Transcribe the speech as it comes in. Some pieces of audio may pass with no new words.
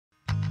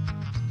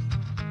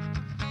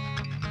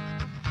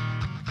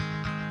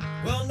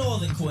Well,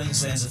 Northern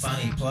Queensland's a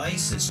funny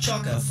place. It's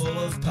chocker full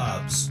of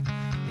pubs.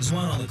 There's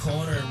one on the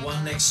corner and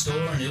one next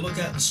door, and you look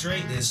up the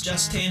street, there's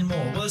just 10 more.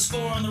 Well, there's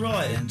 4 on the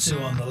right and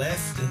 2 on the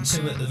left and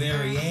 2 at the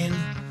very end.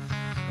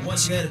 And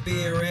once you get a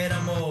beer at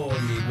 'em all,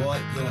 you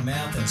wipe your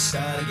mouth and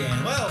start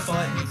again. Well,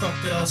 fighting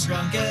crocodiles and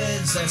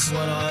drunkards, that's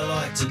what I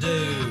like to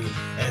do.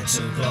 At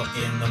 2 o'clock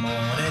in the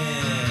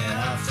morning,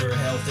 after a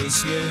healthy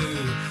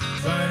spew,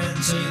 thrown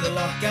into the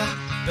lockup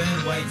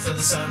and wait for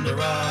the sun to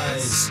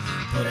rise.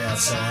 Put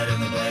outside in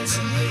the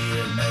blazing heat,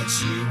 it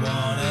makes you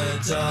wanna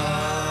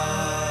die.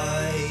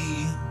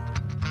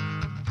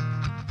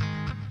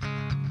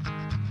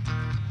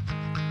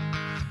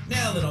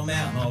 Now that I'm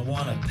out and I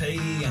wanna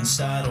pee and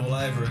start all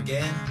over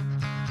again,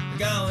 I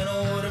go and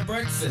order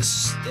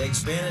breakfast,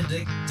 eggs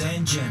Benedict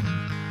and gin.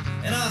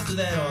 And after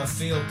that I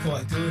feel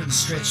quite good and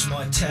stretch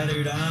my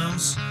tattooed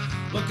arms.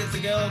 Look at the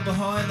girl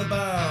behind the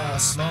bar,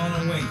 smile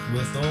and wink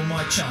with all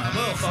my charm.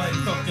 Well,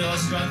 fighting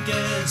crocodiles and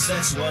drunkards,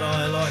 that's what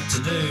I like to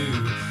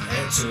do.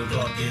 At 2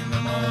 o'clock in the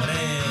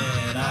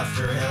morning,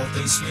 after a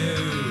healthy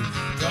spew,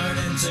 thrown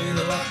into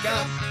the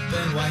lockup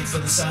and wait for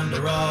the sun to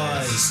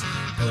rise.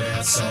 Put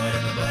outside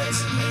in the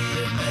blazing heat,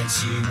 it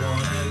makes you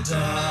wanna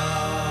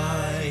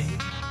die.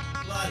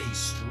 Bloody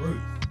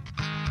Stroop.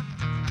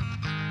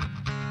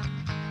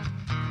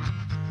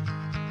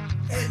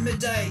 At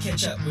midday,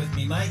 catch up with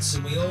me mates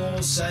and we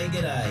all say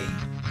g'day.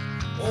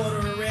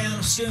 Order a round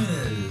of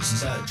schooners and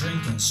start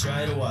drinking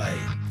straight away.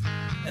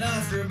 And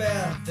after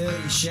about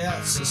 30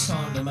 shouts, it's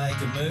time to make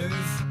a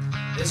move.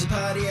 There's a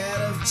party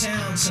out of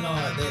town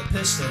tonight, they're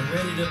pissed and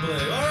ready to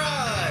blue.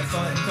 Alright,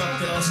 fighting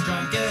crocodiles and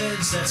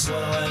drunkards, that's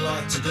what I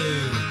like to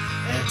do.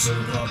 At 2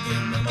 o'clock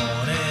in the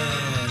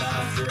morning,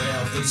 after a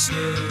healthy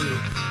spew,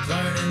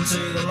 thrown into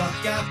the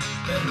lockup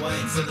and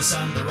wait for the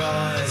sun to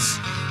rise.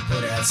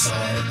 Put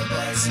outside in the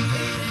blazing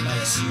heat, it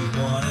makes you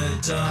wanna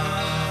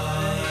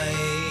die.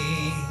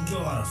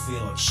 God, I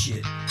feel like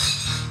shit.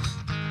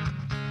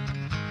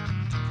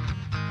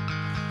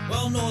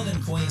 Well,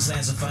 Northern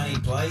Queensland's a funny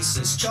place.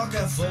 It's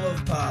chocker full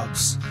of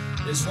pubs.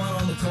 There's one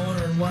on the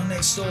corner and one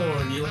next door,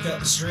 and you look up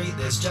the street,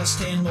 there's just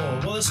 10 more.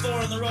 Well, there's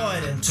 4 on the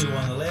right and 2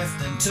 on the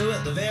left and 2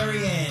 at the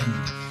very end.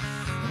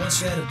 Once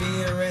you had a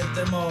beer at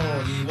them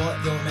all, you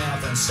wipe your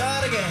mouth and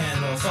start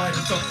again. Well,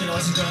 fighting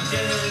crocodiles and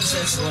drunkards,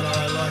 that's what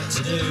I like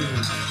to do.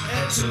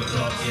 At 2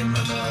 o'clock in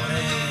the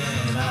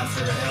morning,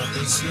 after a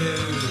healthy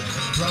spew,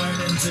 thrown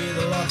into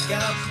the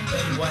lockup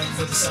and wait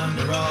for the sun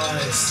to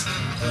rise.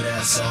 Put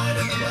outside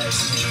in the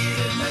blazing heat,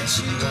 it makes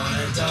you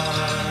wanna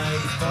die.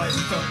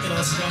 Fighting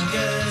crocodiles and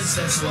drunkards,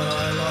 that's what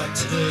I like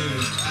to do.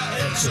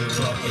 At 2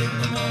 o'clock in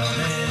the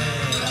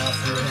morning,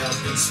 after a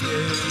healthy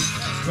spew,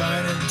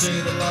 thrown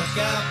into the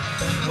lockup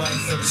and wait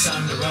for the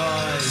sun to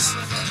rise.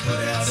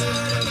 Put out in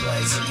the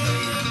blazing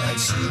heat, it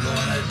makes you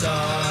wanna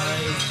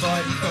die.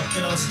 Fighting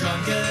crocodiles and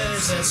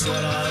drunkards, that's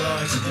what I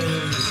like to do.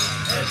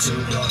 At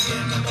 2 o'clock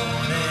in the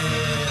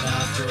morning,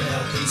 after a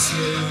healthy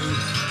spew,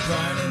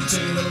 thrown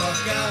into the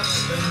lockup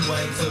and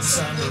wait for the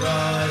sun to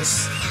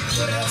rise.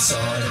 Put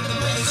outside in the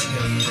blazing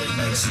heat, it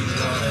makes you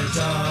wanna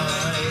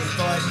die.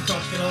 Fighting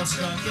crocodiles and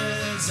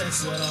drunkards,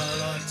 that's what I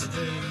like to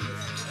do.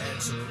 At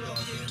 2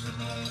 o'clock in the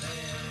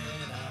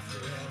morning, after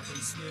a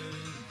healthy spew.